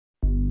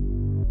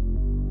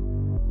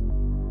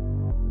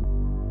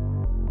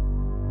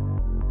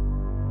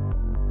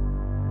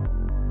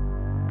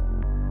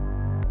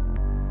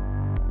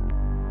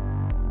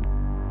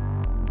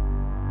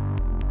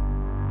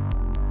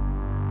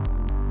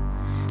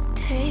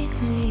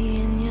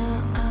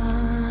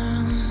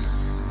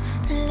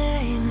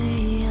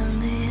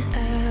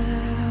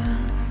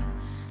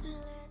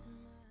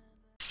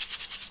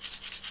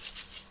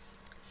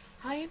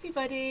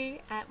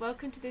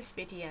Welcome to this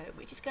video,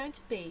 which is going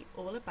to be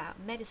all about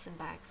medicine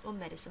bags or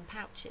medicine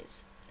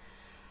pouches.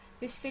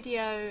 This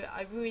video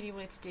I really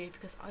wanted to do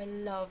because I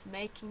love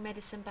making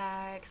medicine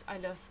bags. I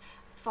love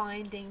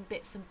finding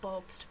bits and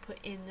bobs to put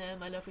in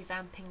them. I love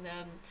revamping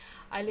them.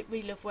 I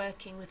really love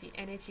working with the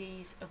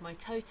energies of my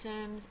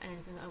totems and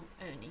anything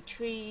any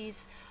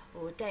trees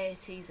or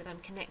deities that I'm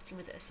connecting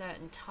with at a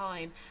certain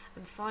time,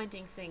 and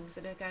finding things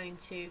that are going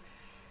to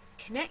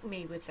connect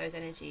me with those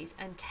energies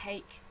and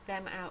take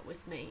them out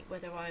with me,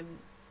 whether I'm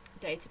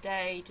day to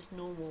day, just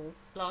normal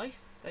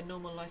life, though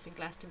normal life in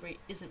Glastonbury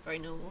isn't very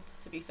normal,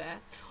 to be fair,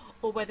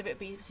 or whether it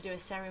be to do a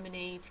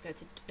ceremony, to go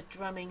to a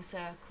drumming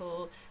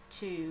circle,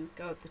 to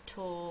go up the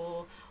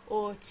tour,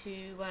 or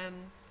to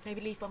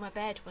maybe leave by my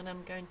bed when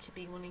I'm going to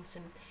be wanting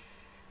some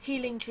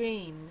healing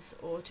dreams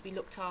or to be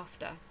looked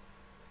after.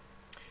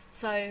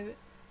 So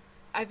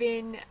I've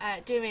been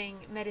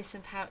doing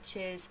medicine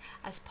pouches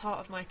as part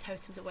of my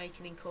Totems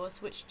Awakening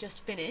course, which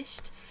just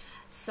finished.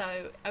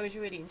 So I was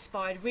really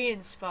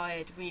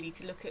re-inspired really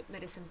to look at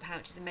medicine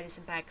pouches and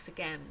medicine bags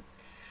again.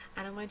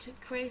 And I'm going to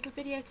create a little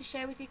video to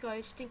share with you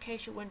guys, just in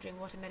case you're wondering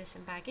what a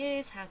medicine bag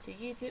is, how to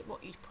use it,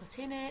 what you'd put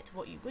in it,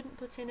 what you wouldn't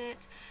put in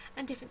it,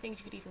 and different things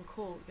you could even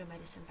call your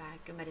medicine bag,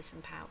 your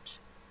medicine pouch.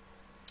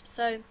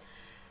 So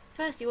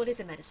firstly, what is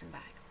a medicine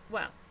bag?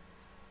 Well,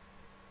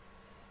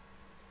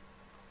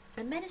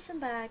 a medicine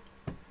bag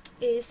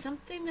is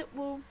something that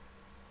will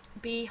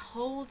be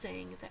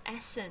holding the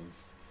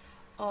essence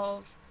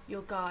of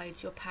your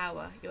guides, your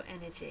power, your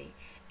energy.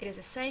 It is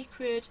a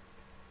sacred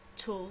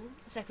tool,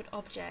 a sacred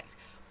object,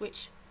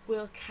 which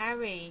will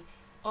carry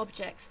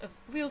objects of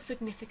real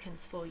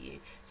significance for you,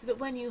 so that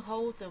when you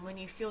hold them, when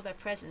you feel their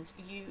presence,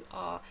 you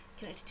are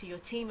connected to your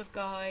team of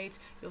guides,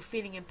 you're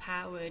feeling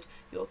empowered,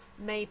 you're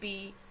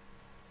maybe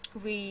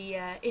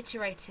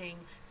reiterating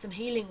some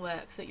healing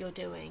work that you're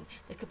doing.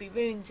 There could be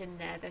runes in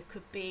there, there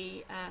could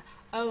be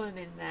ogham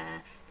in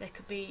there, there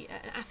could be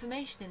an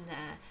affirmation in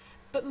there,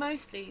 but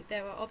mostly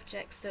there are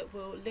objects that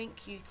will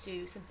link you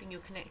to something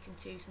you're connecting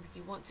to, something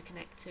you want to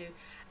connect to,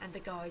 and the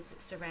guides that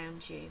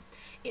surround you.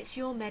 It's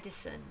your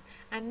medicine,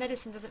 and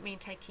medicine doesn't mean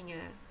taking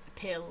a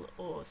pill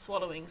or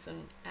swallowing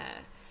some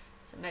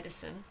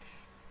medicine.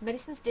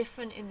 Medicine's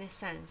different in this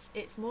sense.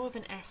 It's more of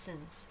an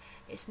essence.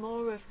 It's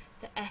more of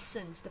the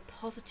essence, the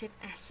positive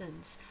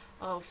essence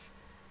of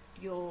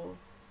your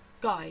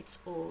guides,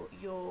 or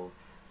your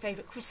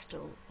favourite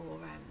crystal, or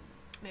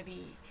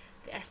maybe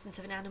the essence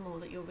of an animal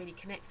that you're really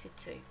connected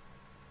to.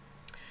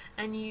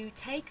 And you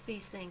take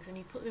these things and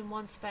you put them in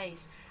one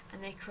space,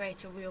 and they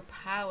create a real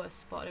power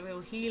spot, a real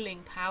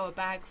healing power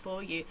bag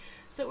for you,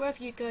 so that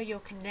wherever you go, you're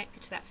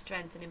connected to that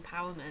strength and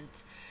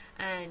empowerment.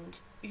 And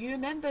you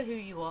remember who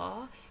you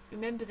are,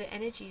 remember the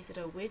energies that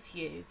are with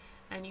you,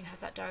 and you have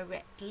that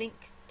direct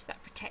link to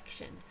that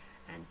protection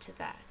and to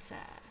that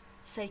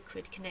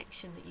sacred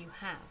connection that you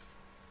have.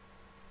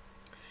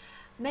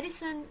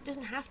 Medicine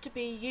doesn't have to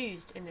be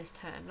used in this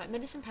term. Like,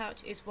 medicine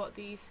pouch is what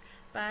these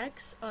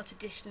bags are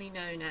traditionally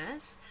known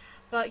as,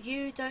 but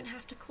you don't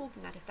have to call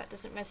them that if that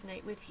doesn't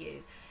resonate with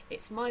you.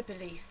 It's my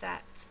belief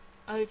that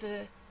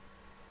over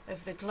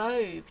the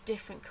globe,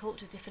 different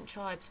cultures, different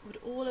tribes would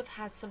all have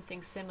had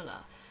something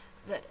similar,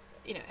 that,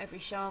 you know, every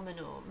shaman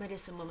or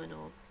medicine woman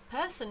or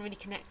person really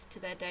connected to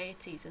their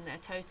deities and their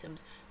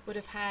totems would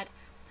have had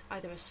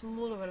either a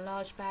small or a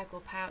large bag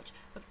or pouch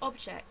of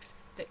objects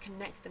that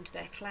connected them to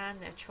their clan,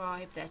 their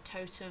tribe, their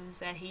totems,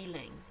 their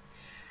healing.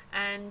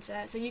 And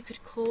so you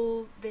could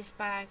call this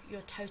bag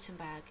your totem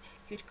bag,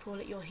 you'd call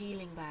it your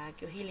healing bag,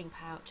 your healing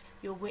pouch,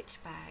 your witch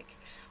bag,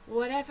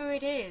 whatever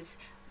it is.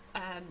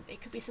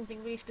 It could be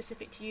something really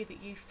specific to you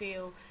that you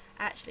feel,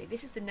 actually,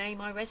 this is the name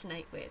I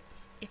resonate with.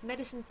 If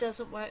medicine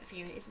doesn't work for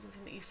you and it isn't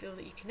something that you feel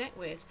that you connect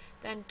with,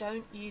 then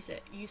don't use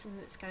it. Use something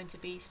that's going to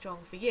be strong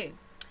for you.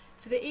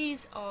 For the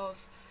ease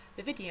of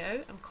the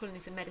video, I'm calling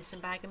this a medicine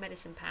bag, a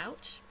medicine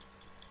pouch,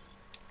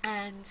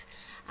 and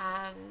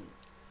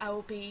I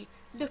will be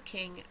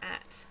looking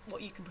at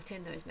what you can put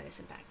in those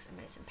medicine bags and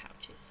medicine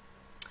pouches.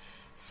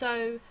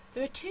 So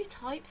there are two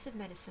types of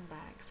medicine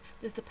bags.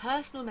 There's the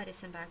personal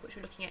medicine bag, which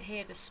we're looking at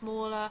here, the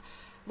smaller,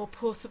 more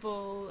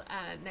portable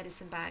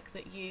medicine bag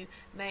that you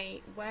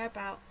may wear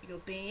about your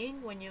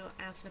being when you're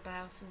out and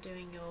about and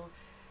doing your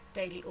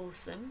daily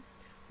awesome,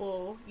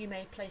 or you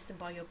may place them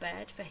by your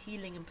bed for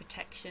healing and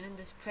protection in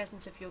the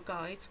presence of your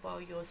guides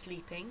while you're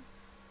sleeping.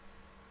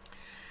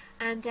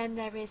 And then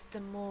there is the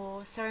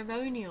more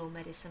ceremonial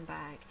medicine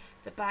bag,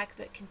 the bag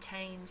that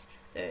contains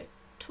the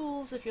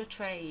tools of your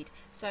trade.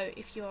 So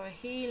if you're a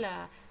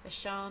healer, a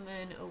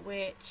shaman, a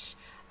witch,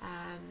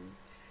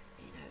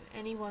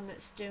 anyone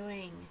that's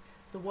doing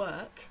the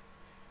work,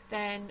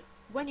 then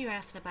when you're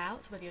out and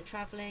about, whether you're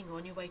travelling or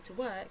on your way to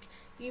work,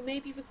 you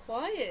may be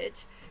required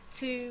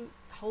to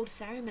hold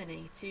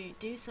ceremony, to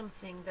do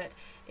something that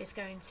is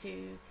going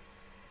to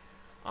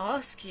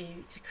ask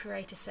you to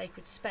create a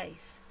sacred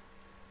space.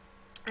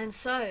 And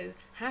so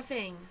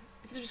having,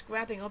 instead of just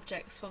grabbing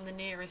objects from the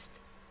nearest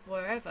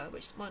wherever,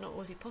 which might not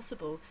always be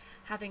possible,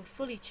 having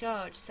fully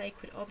charged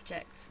sacred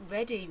objects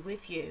ready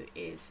with you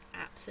is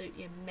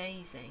absolutely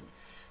amazing,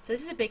 So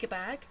this is a bigger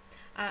bag.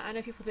 I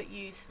know people that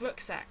use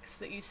rucksacks,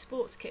 that use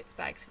sports kit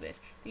bags for this.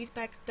 These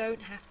bags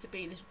don't have to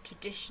be the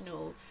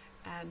traditional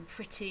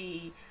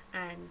pretty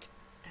and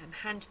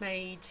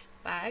handmade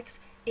bags.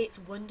 It's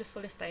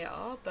wonderful if they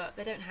are, but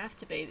they don't have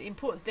to be. The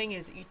important thing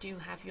is that you do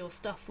have your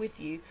stuff with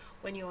you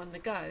when you're on the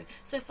go.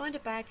 So find a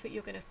bag that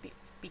you're going to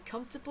be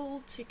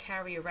comfortable to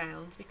carry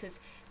around, because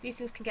these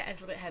things can get a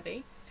little bit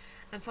heavy,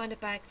 and find a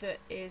bag that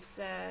is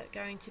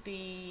going to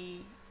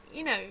be,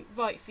 you know,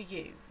 right for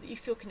you, that you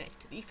feel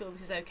connected to, that you feel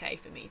this is okay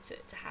for me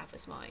to have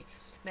as my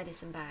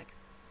medicine bag.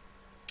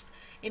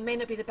 It may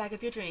not be the bag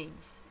of your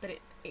dreams, but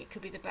it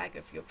could be the bag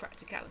of your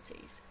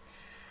practicalities.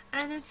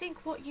 And then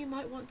think what you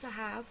might want to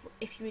have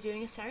if you were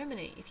doing a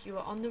ceremony, if you were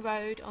on the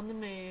road, on the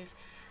move,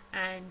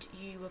 and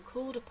you were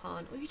called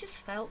upon, or you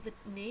just felt the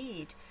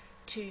need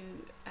to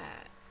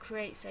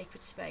create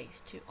sacred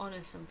space, to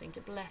honour something, to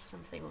bless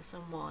something or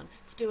someone,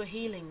 to do a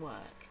healing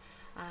work,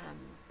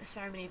 a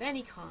ceremony of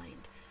any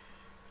kind.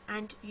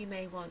 And you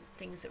may want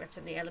things that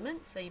represent the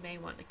elements, so you may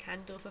want a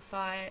candle for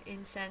fire,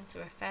 incense,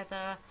 or a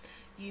feather.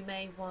 You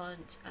may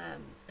want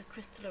a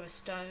crystal or a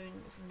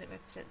stone, or something that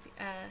represents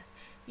the earth.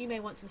 You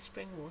may want some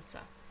spring water.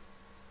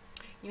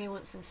 You may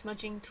want some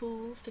smudging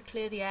tools to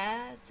clear the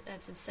air,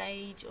 some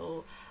sage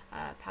or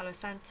Palo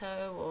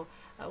Santo,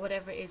 or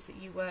whatever it is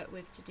that you work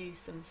with to do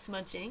some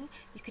smudging.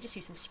 You could just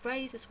use some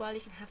sprays as well.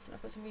 You can have some,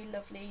 I've got some really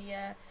lovely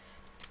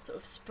sort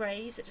of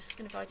sprays that just,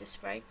 if I just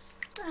spray,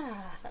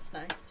 that's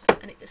nice,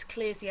 and it just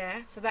clears the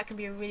air. So that can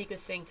be a really good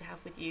thing to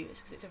have with you,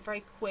 because it's a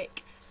very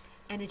quick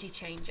energy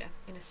changer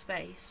in a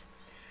space.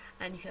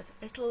 And you can have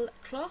a little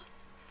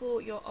cloth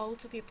for your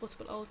altar, for your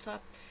portable altar,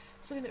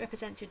 something that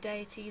represents your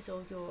deities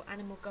or your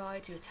animal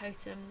guides, your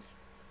totems.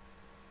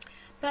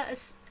 But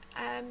as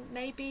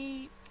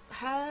maybe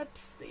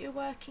herbs that you're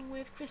working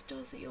with,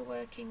 crystals that you're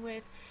working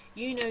with,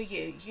 you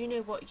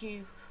know what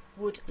you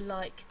would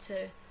like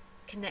to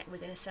connect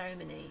with in a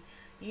ceremony.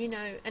 You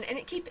know, and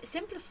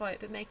simplify it,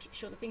 but make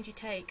sure the things you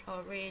take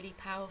are really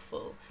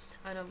powerful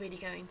and are really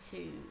going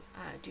to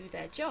do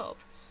their job.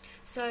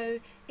 So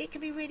it can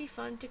be really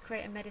fun to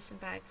create a medicine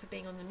bag for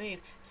being on the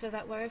move, so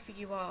that wherever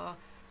you are,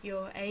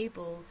 you're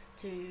able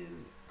to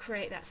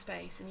create that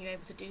space and you're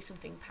able to do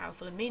something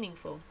powerful and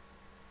meaningful.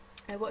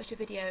 I watched a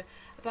video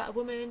about a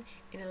woman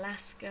in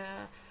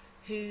Alaska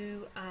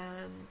who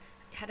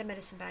had a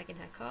medicine bag in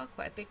her car,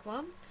 quite a big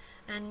one,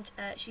 and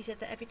she said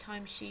that every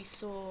time she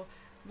saw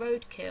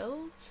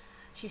roadkill,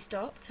 she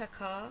stopped her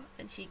car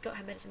and she got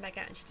her medicine bag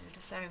out and she did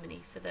a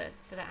ceremony for the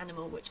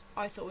animal, which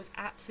I thought was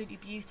absolutely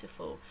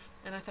beautiful.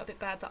 And I felt a bit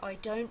bad that I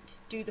don't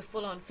do the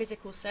full-on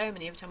physical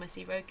ceremony every time I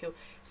see roadkill,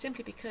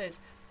 simply because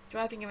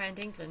driving around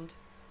England,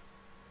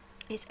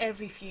 it's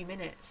every few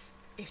minutes,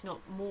 if not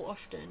more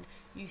often,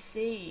 you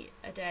see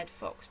a dead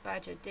fox,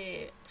 badger,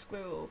 deer,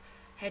 squirrel,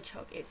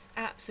 hedgehog. It's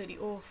absolutely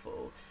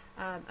awful,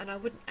 and I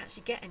wouldn't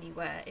actually get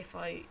anywhere if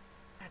I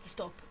had to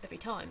stop every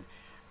time.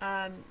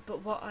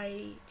 But what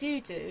I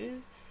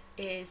do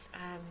is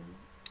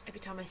every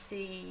time I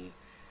see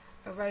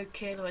a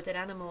roadkill or a dead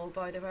animal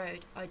by the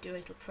road, I do a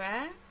little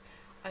prayer.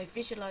 I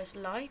visualise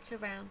light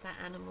around that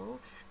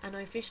animal, and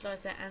I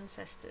visualise their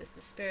ancestors,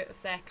 the spirit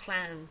of their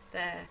clan,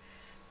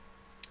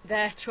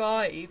 their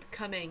tribe,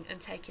 coming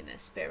and taking their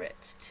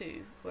spirit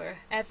to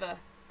wherever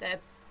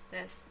their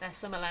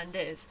summer land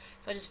is.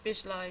 So I just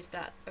visualise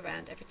that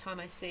around every time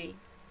I see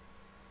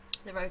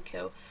the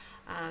roadkill,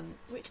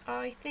 which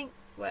I think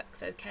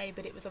works okay,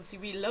 but it was obviously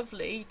really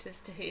lovely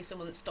to hear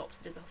someone that stops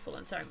and does a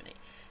full-on ceremony.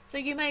 So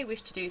you may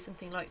wish to do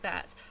something like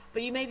that,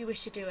 but you maybe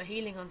wish to do a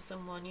healing on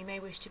someone. You may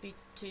wish to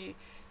do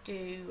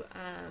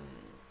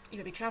you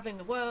may be travelling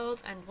the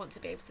world and want to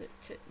be able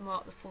to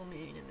mark the full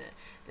moon and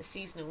the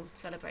seasonal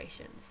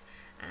celebrations.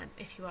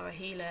 If you are a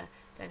healer,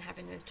 then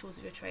having those tools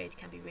of your trade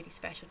can be really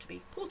special to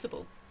be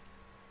portable.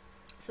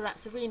 So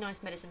that's a really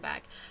nice medicine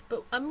bag.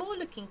 But I'm more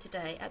looking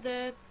today at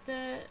the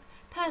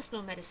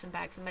personal medicine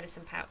bags and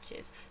medicine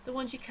pouches, the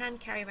ones you can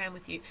carry around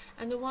with you,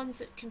 and the ones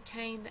that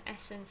contain the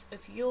essence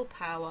of your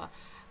power,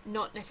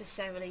 not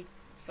necessarily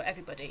for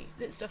everybody.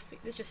 That's stuff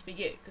that's just for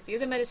you, because the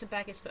other medicine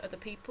bag is for other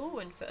people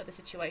and for other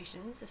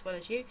situations as well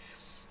as you,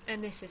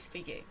 and this is for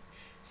you.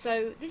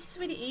 So this is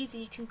really easy.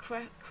 You can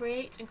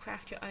create and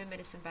craft your own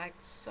medicine bag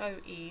so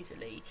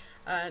easily.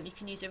 You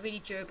can use a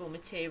really durable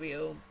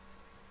material,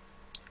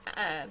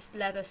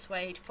 leather,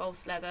 suede,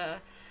 false leather.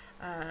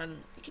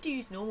 You could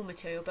use normal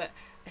material, but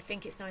I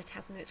think it's nice to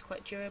have something that's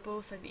quite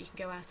durable so that you can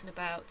go out and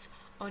about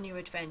on your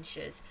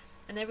adventures.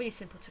 And they're really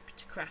simple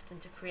to craft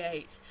and to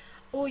create.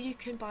 Or you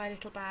can buy a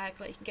little bag,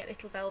 like you can get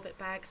little velvet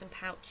bags and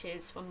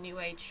pouches from New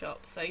Age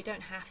shops, so you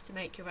don't have to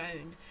make your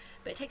own.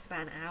 But it takes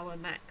about an hour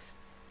max,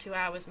 2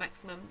 hours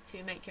maximum,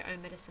 to make your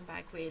own medicine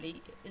bag,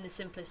 really, in the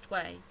simplest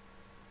way.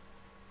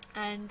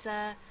 And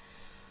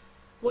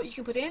what you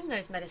can put in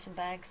those medicine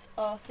bags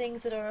are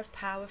things that are of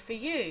power for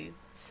you.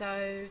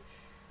 So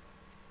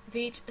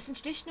some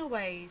traditional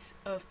ways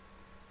of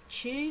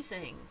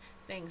choosing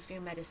things for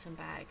your medicine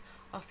bag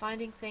are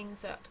finding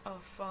things that are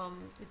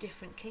from the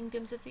different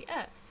kingdoms of the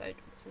earth. So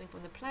something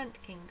from the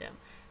plant kingdom,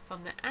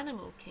 from the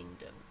animal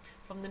kingdom,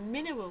 from the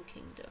mineral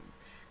kingdom,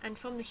 and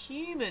from the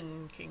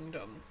human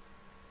kingdom.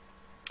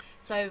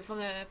 So from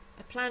a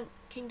plant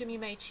kingdom, you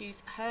may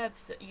choose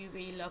herbs that you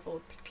really love,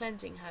 or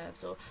cleansing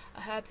herbs, or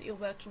a herb that you're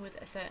working with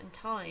at a certain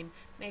time,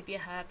 maybe a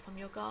herb from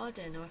your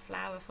garden or a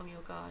flower from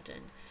your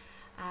garden.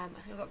 I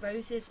think I've got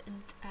roses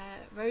and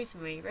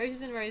rosemary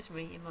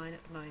in mine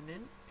at the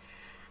moment.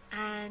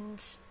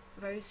 And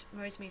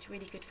rosemary is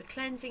really good for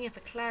cleansing and for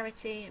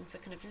clarity and for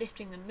kind of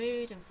lifting the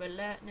mood and for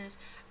alertness,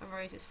 and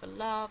rose is for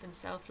love and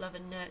self-love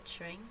and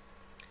nurturing.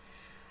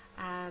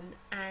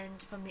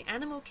 And from the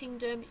animal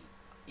kingdom,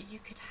 you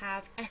could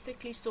have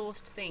ethically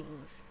sourced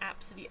things,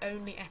 absolutely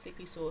only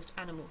ethically sourced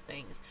animal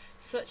things,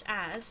 such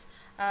as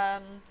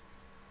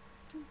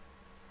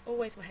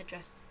always my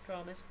headdress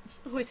dramas,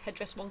 always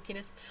headdress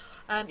wonkiness.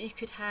 You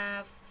could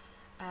have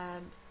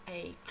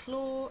a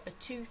claw, a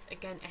tooth,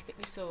 again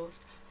ethically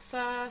sourced,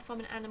 fur from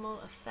an animal,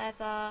 a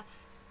feather,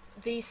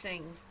 these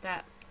things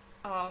that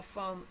are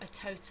from a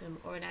totem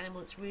or an animal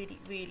that's really,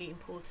 really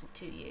important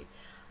to you.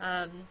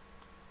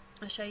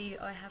 I'll show you,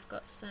 I have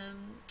got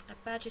a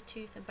badger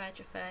tooth and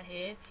badger fur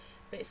here,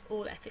 but it's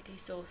all ethically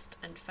sourced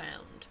and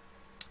found,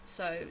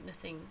 so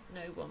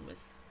no one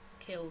was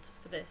killed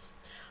for this.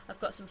 I've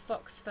got some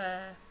fox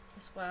fur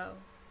as well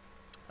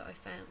that I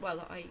found, well,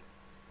 that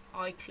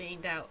I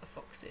cleaned out a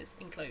fox's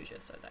enclosure,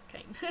 so that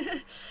came.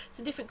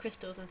 Some different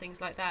crystals and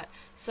things like that.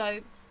 So,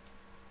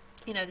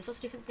 you know, there's lots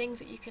of different things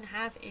that you can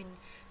have in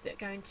that are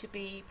going to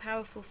be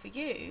powerful for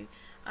you.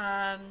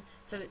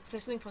 So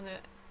something from the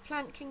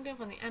plant kingdom,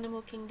 from the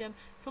animal kingdom,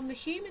 from the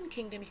human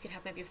kingdom, you could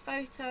have maybe a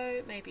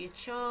photo, maybe a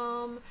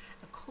charm,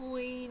 a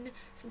coin,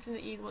 something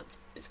that you want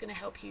that's going to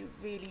help you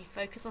really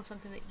focus on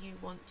something that you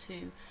want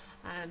to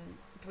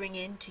bring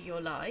into your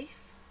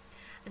life.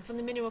 And from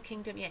the mineral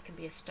kingdom, yeah, it can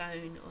be a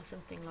stone or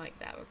something like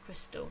that, or a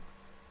crystal.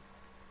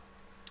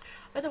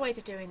 Other ways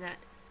of doing that,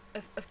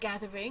 of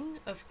gathering,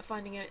 of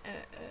finding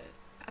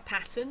a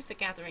pattern for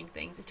gathering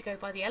things, is to go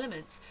by the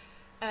elements: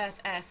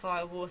 earth, air,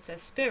 fire, water,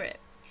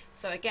 spirit.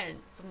 So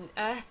again, from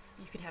earth,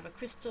 you could have a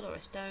crystal or a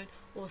stone,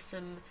 or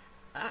some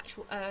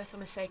actual earth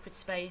from a sacred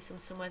space, from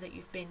somewhere that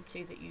you've been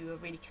to that you are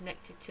really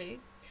connected to.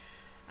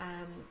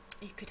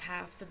 You could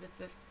have, for the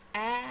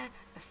air,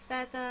 a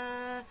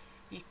feather.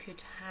 You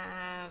could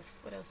have,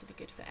 what else would be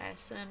good for air?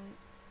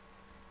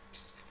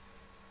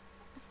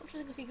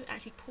 Unfortunately, I think it's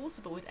actually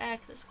portable with air,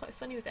 because it's quite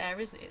funny with air,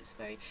 isn't it? It's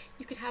very.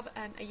 You could have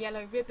a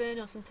yellow ribbon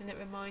or something that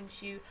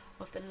reminds you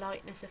of the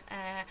lightness of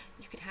air.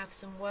 You could have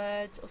some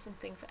words or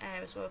something for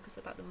air as well, because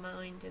about the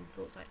mind and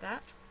thoughts like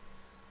that.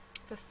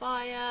 For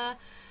fire,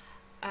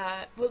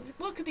 well,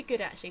 what could be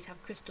good actually to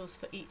have crystals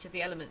for each of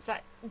the elements.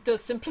 That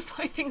does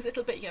simplify things a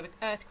little bit. You have an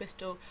earth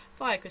crystal,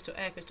 fire crystal,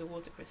 air crystal,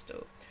 water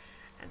crystal,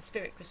 and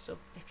spirit crystal,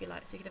 if you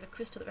like. So you could have a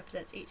crystal that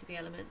represents each of the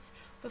elements.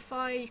 For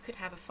fire, you could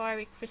have a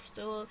fiery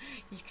crystal.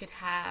 You could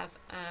have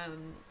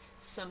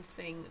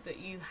something that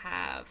you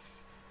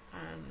have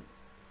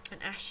an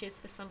ashes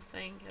for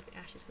something. You have the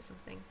ashes for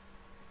something.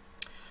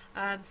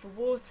 For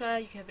water,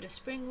 you could have a bit of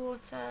spring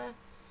water,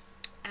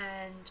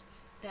 and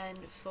then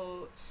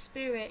for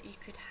spirit, you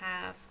could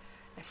have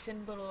a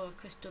symbol or a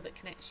crystal that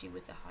connects you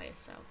with the higher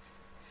self.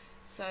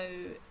 So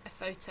a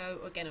photo,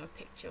 or again, or a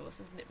picture, or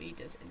something that really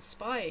does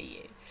inspire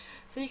you.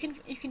 So you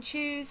can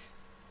choose.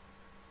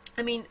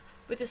 I mean,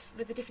 with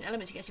the different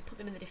elements, you can actually put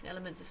them in the different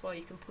elements as well.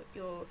 You can put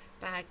your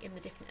bag in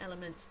the different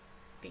elements,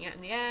 being out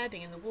in the air,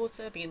 being in the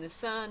water, being in the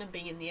sun, and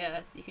being in the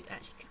earth. You could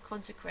actually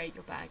consecrate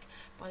your bag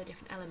by the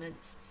different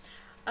elements.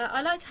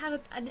 I like to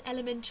have an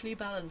elementally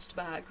balanced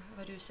bag, if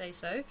I do say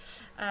so.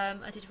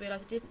 I did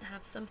realise I didn't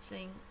have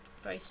something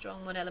very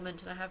strong one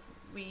element, and I have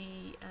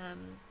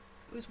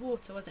it was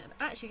water, wasn't it?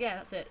 Actually, yeah,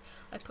 that's it.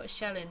 I put a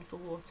shell in for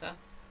water.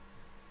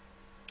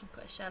 You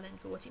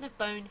can have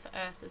bone for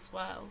earth as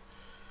well,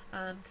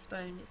 because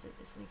bone is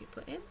something you could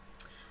put in.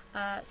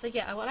 So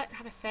yeah, I like to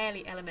have a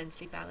fairly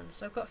elementally balanced.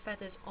 So I've got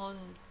feathers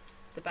on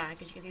the bag,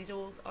 as you can see.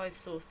 I've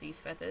sourced these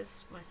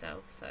feathers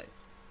myself, so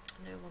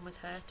no one was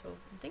hurt or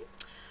anything.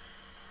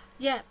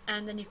 Yeah,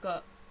 and then you've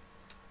got.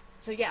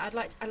 So yeah,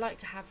 I like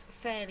to have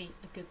fairly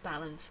a good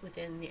balance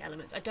within the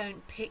elements. I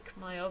don't pick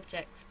my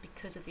objects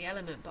because of the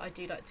element, but I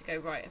do like to go,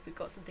 right, if we've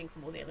got something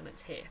from all the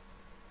elements here,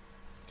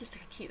 just to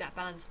keep that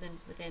balance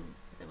within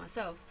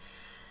myself.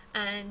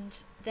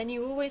 And then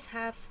you always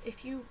have,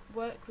 if you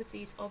work with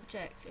these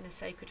objects in a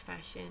sacred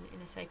fashion,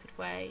 in a sacred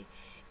way,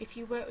 if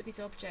you work with these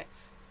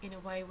objects in a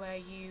way where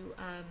you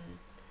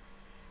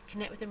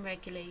connect with them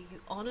regularly, you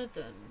honour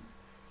them,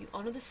 you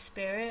honour the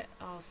spirit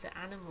of the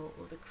animal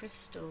or the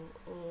crystal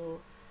or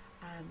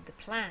the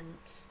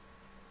plant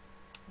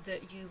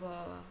that you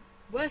are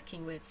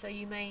working with. So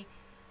you may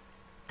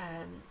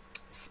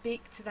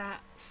speak to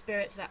that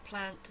spirit, to that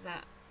plant, to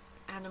that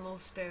animal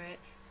spirit.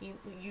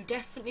 You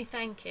definitely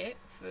thank it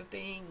for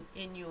being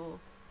in your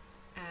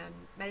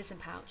medicine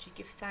pouch. You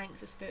give thanks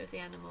to the spirit of the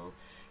animal.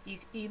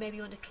 You maybe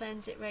want to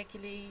cleanse it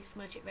regularly,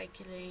 smudge it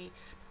regularly,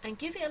 and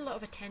give it a lot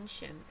of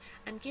attention,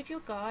 and give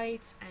your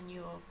guides and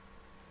your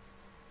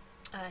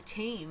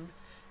team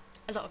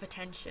a lot of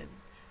attention.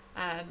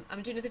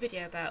 I'm doing another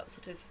video about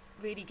sort of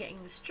really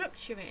getting the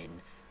structure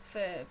in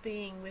for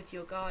being with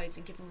your guides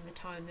and giving them the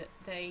time that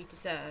they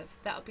deserve,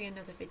 that'll be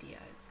another video,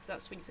 because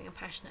that's really something I'm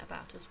passionate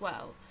about as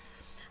well.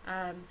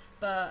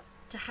 But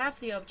to have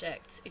the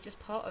objects is just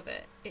part of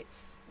it.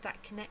 It's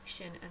that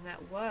connection and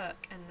that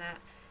work and that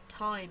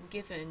time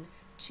given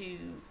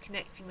to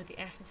connecting with the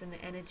essence and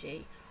the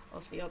energy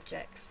of the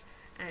objects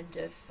and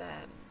of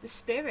the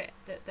spirit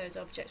that those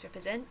objects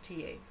represent to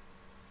you.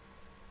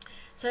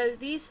 So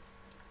these,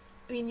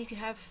 I mean, you could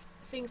have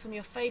things from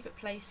your favourite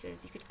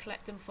places. You could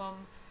collect them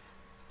from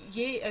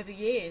over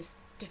years,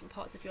 different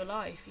parts of your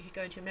life. You could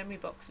go into a memory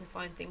box and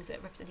find things that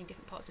are representing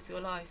different parts of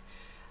your life.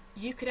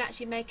 You could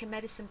actually make a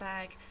medicine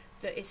bag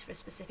that is for a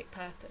specific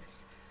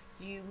purpose.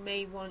 You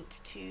may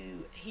want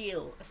to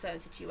heal a certain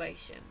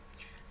situation,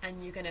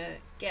 and you're going to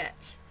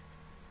get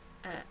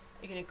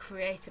you're going to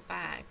create a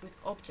bag with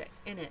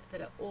objects in it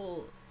that are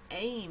all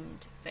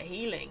aimed for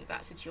healing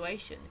that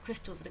situation. The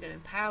crystals that are going to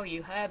empower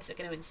you, herbs that are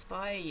going to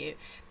inspire you,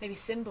 maybe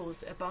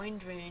symbols, a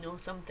bind rune or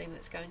something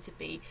that's going to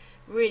be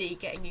really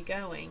getting you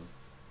going,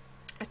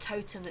 a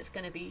totem that's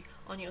going to be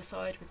on your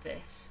side with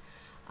this.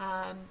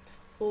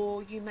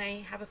 Or you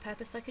may have a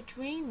purpose like a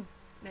dream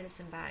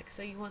medicine bag,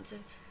 so you want to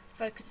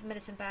focus the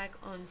medicine bag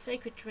on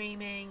sacred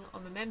dreaming,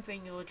 on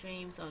remembering your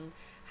dreams, on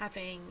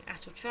having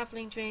astral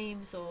travelling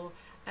dreams, or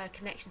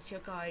connections to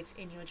your guides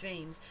in your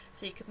dreams.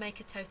 So you could make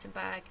a totem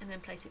bag and then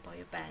place it by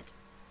your bed.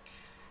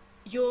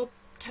 Your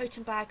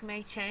totem bag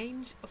may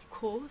change, of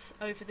course,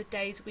 over the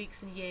days,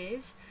 weeks and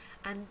years,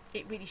 and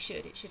it really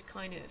should. It should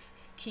kind of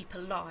keep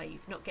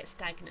alive, not get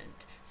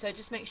stagnant. So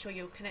just make sure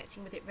you're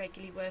connecting with it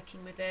regularly,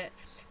 working with it,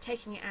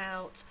 taking it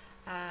out,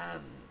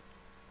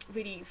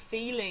 really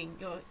feeling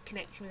your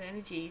connection with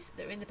energies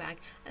that are in the bag,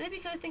 and maybe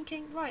kind of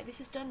thinking, right, this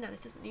is done now, this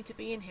doesn't need to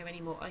be in here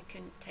anymore, I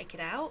can take it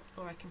out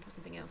or I can put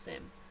something else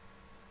in.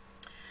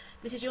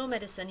 This is your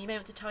medicine. You may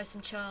want to tie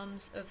some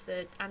charms of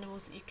the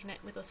animals that you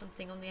connect with or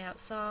something on the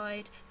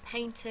outside,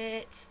 paint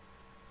it.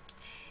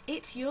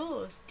 It's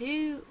yours.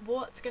 Do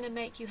what's going to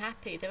make you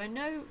happy. There are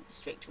no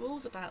strict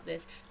rules about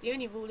this. The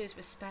only rule is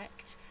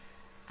respect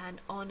and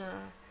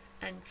honour,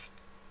 and,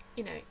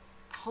 you know,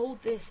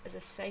 hold this as a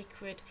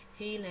sacred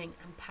healing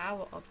and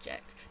power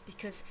object,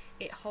 because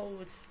it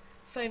holds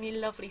so many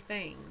lovely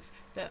things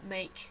that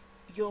make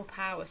your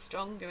power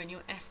stronger and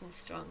your essence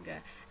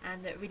stronger,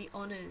 and that really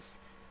honours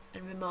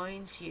and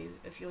reminds you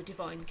of your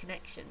divine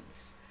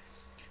connections.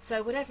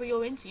 So whatever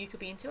you're into, you could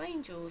be into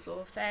angels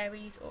or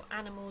fairies or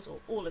animals or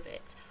all of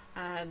it.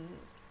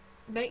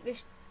 Make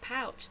this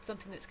pouch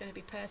something that's going to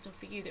be personal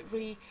for you, that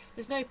really,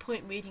 there's no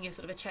point reading a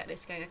sort of a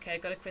checklist going, okay,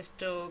 I've got a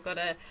crystal, got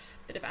a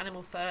bit of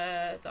animal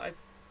fur that I've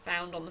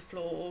found on the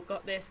floor,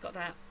 got this, got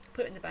that,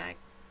 put it in the bag,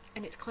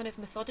 and it's kind of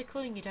methodical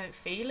and you don't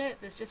feel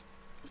it. There's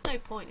no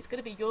point. It's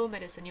going to be your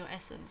medicine, your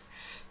essence.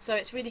 So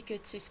it's really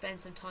good to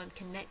spend some time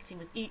connecting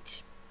with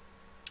each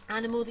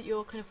animal that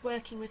you're kind of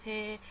working with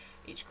here,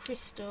 each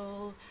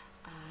crystal,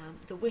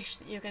 the wish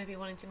that you're going to be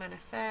wanting to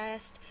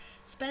manifest.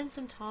 Spend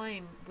some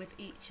time with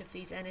each of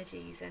these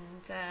energies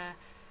and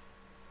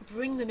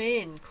bring them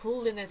in,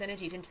 call in those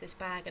energies into this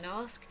bag, and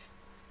ask,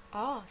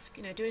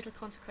 you know, do a little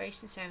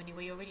consecration ceremony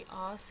where you're really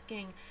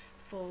asking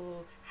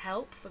for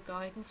help, for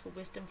guidance, for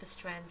wisdom, for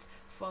strength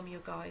from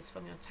your guides,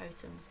 from your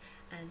totems,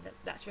 and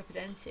that's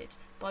represented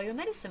by your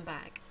medicine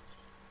bag.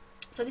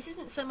 So this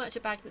isn't so much a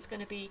bag that's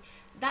going to be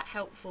that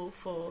helpful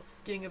for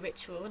doing a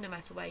ritual no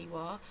matter where you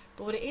are,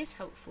 but what it is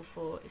helpful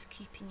for is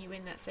keeping you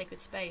in that sacred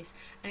space,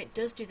 and it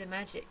does do the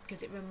magic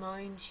because it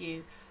reminds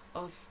you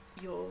of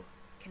your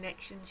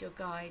connections, your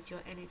guides,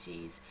 your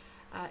energies.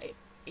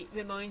 It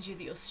reminds you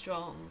that you're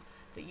strong,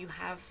 that you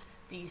have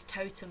these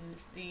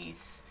totems,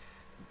 these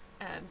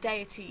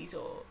deities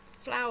or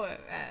flower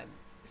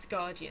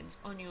guardians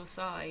on your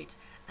side,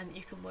 and that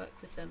you can work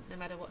with them no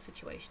matter what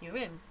situation you're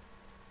in.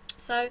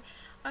 So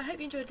I hope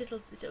you enjoyed this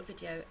little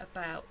video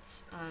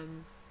about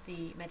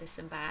the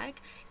medicine bag.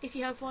 If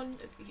you have one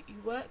you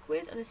work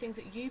with and there's things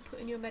that you put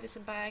in your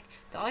medicine bag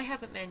that I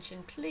haven't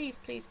mentioned, please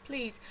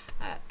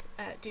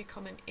do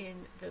comment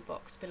in the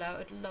box below.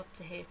 I'd love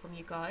to hear from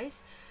you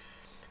guys.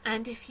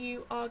 And if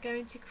you are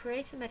going to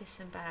create a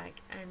medicine bag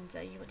and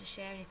you want to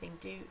share anything,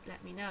 do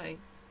let me know.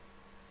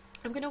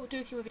 I'm going to do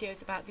a few more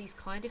videos about these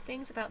kind of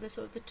things, about the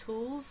sort of the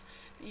tools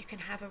that you can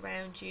have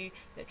around you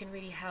that can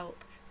really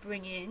help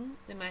bring in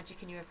the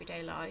magic in your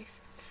everyday life.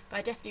 But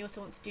I definitely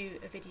also want to do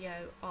a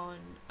video on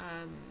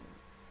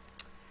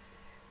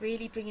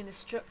really bringing the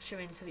structure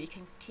in so that you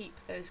can keep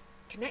those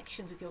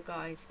connections with your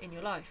guides in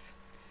your life.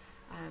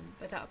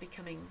 But that'll be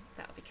coming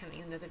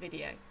in another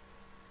video.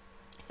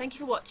 Thank you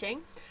for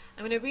watching.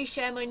 I'm going to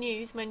reshare my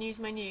news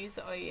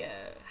that I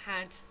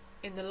had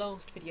in the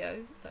last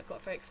video that I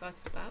got very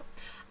excited about.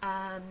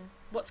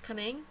 What's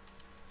coming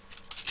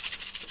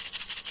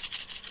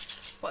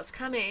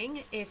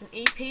is an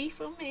EP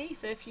from me,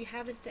 so if you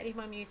have listened to any of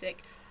my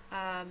music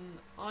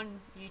on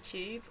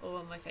YouTube or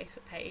on my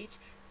Facebook page,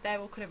 they're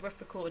all kind of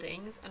rough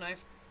recordings, and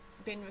I've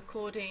been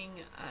recording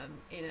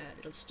in a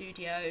little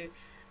studio,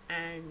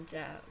 and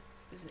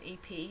there's an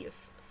EP of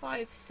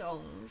 5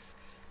 songs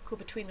called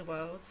Between the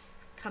Worlds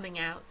coming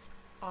out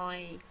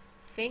I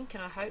think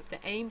and I hope the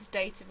aimed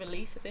date of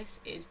release of this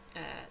is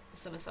the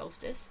summer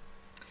solstice,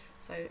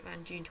 so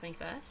around June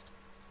 21st.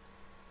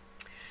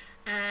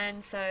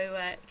 And so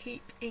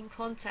keep in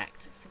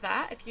contact for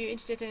that if you're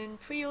interested in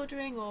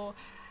pre-ordering or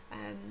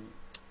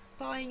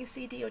buying a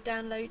CD or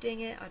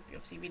downloading it. I'd be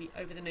obviously really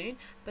over the moon,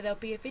 but there'll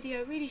be a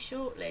video really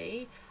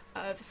shortly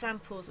of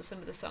samples of some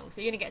of the songs,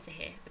 so you're going to get to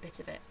hear a bit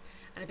of it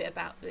and a bit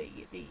about the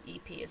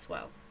EP as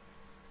well.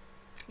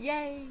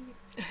 Yay!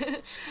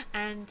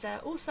 And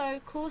also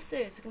courses.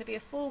 There's going to be a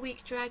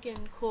 4-week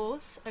dragon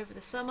course over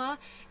the summer.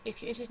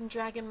 If you're interested in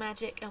dragon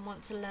magic and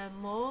want to learn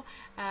more,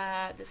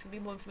 there's going to be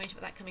more information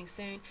about that coming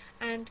soon.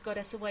 And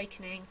Goddess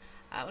Awakening,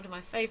 one of my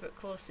favourite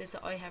courses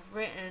that I have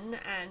written,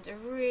 and a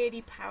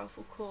really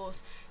powerful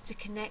course to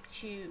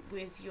connect you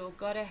with your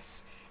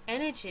goddess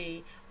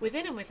energy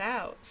within and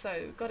without.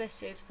 So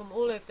goddesses from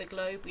all over the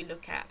globe we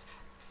look at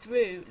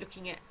through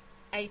looking at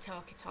 8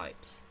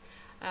 archetypes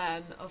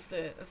of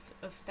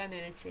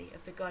femininity,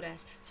 of the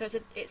goddess. So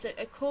it's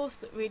a course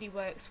that really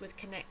works with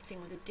connecting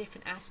with the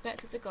different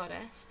aspects of the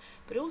goddess,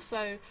 but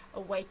also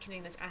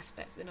awakening those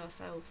aspects within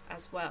ourselves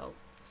as well.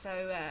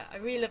 So I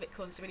really love it.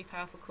 It's a really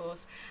powerful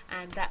course,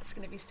 and that's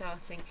going to be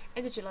starting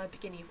end of July,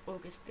 beginning of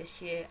August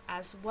this year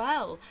as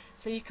well.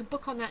 So you can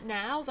book on that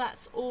now.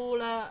 That's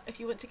all. If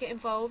you want to get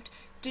involved,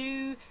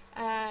 do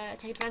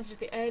take advantage of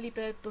the early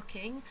bird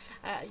booking.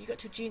 You got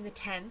till June the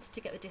 10th to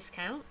get the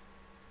discount.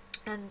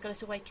 And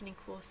Goddess Awakening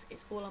course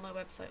is all on my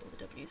website, all the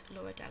W's,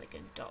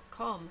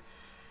 lauradaligan.com.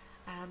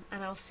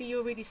 And I'll see you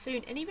all really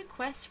soon. Any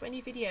requests for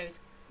any videos,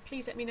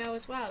 please let me know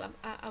as well.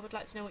 I would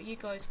like to know what you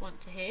guys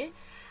want to hear.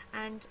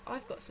 And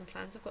I've got some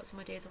plans, I've got some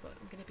ideas of what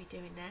I'm going to be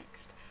doing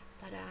next.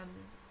 But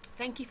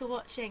thank you for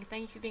watching,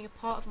 thank you for being a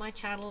part of my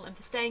channel and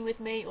for staying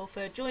with me or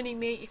for joining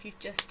me if you've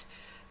just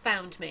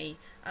found me.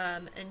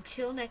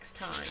 Until next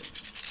time,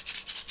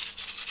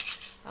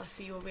 I'll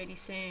see you all really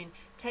soon.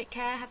 Take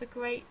care, have a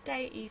great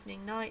day,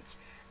 evening, night,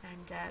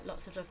 and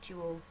lots of love to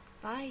you all.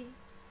 Bye.